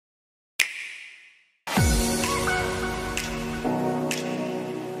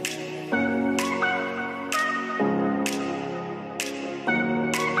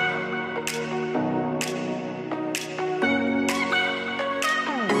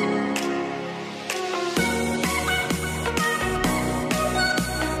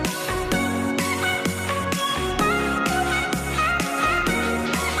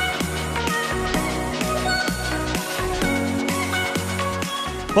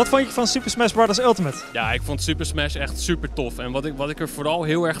Wat vond je van Super Smash Bros. Ultimate? Ja, ik vond Super Smash echt super tof. En wat ik er vooral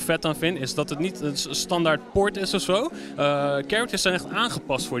heel erg vet aan vind, is dat het niet een standaard port is of zo. Characters zijn echt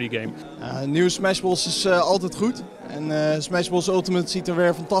aangepast voor die game. Nieuwe Smash Bros. Is altijd goed. En Smash Bros. Ultimate ziet er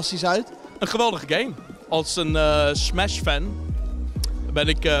weer fantastisch uit. Een geweldige game. Als een Smash-fan ben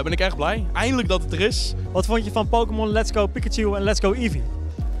ik erg blij. Eindelijk dat het er is. Wat vond je van Pokémon Let's Go Pikachu en Let's Go Eevee?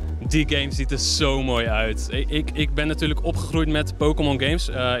 Die game ziet er zo mooi uit. Ik ben natuurlijk opgegroeid met Pokémon games.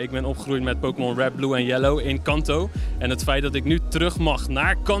 Ik ben opgegroeid met Pokémon Red, Blue en Yellow in Kanto. En het feit dat ik nu terug mag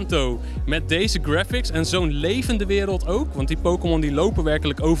naar Kanto met deze graphics en zo'n levende wereld ook. Want die Pokémon die lopen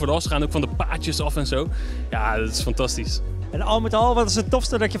werkelijk overal. Ze gaan ook van de paadjes af en zo. Ja, dat is fantastisch. En al met al, wat is het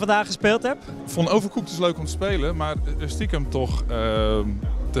tofste dat je vandaag gespeeld hebt? Ik vond Overcooked dus leuk om te spelen, maar stiekem toch,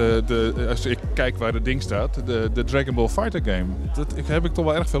 als ik kijk waar het ding staat, de Dragon Ball Fighter game. Daar heb ik toch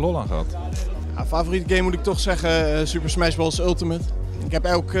wel erg veel lol aan gehad. Ja, favoriete game moet ik toch zeggen Super Smash Bros. Ultimate. Ik heb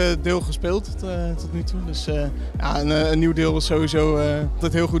elk deel gespeeld tot nu toe. Dus een nieuw deel is sowieso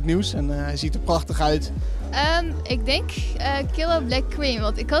altijd heel goed nieuws en hij ziet er prachtig uit. Ik denk Killer Black Queen,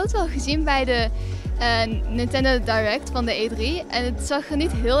 want ik had het wel gezien bij de Nintendo Direct van de E3 en het zag er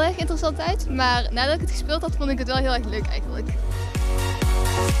niet heel erg interessant uit, maar nadat ik het gespeeld had vond ik het wel heel erg leuk eigenlijk.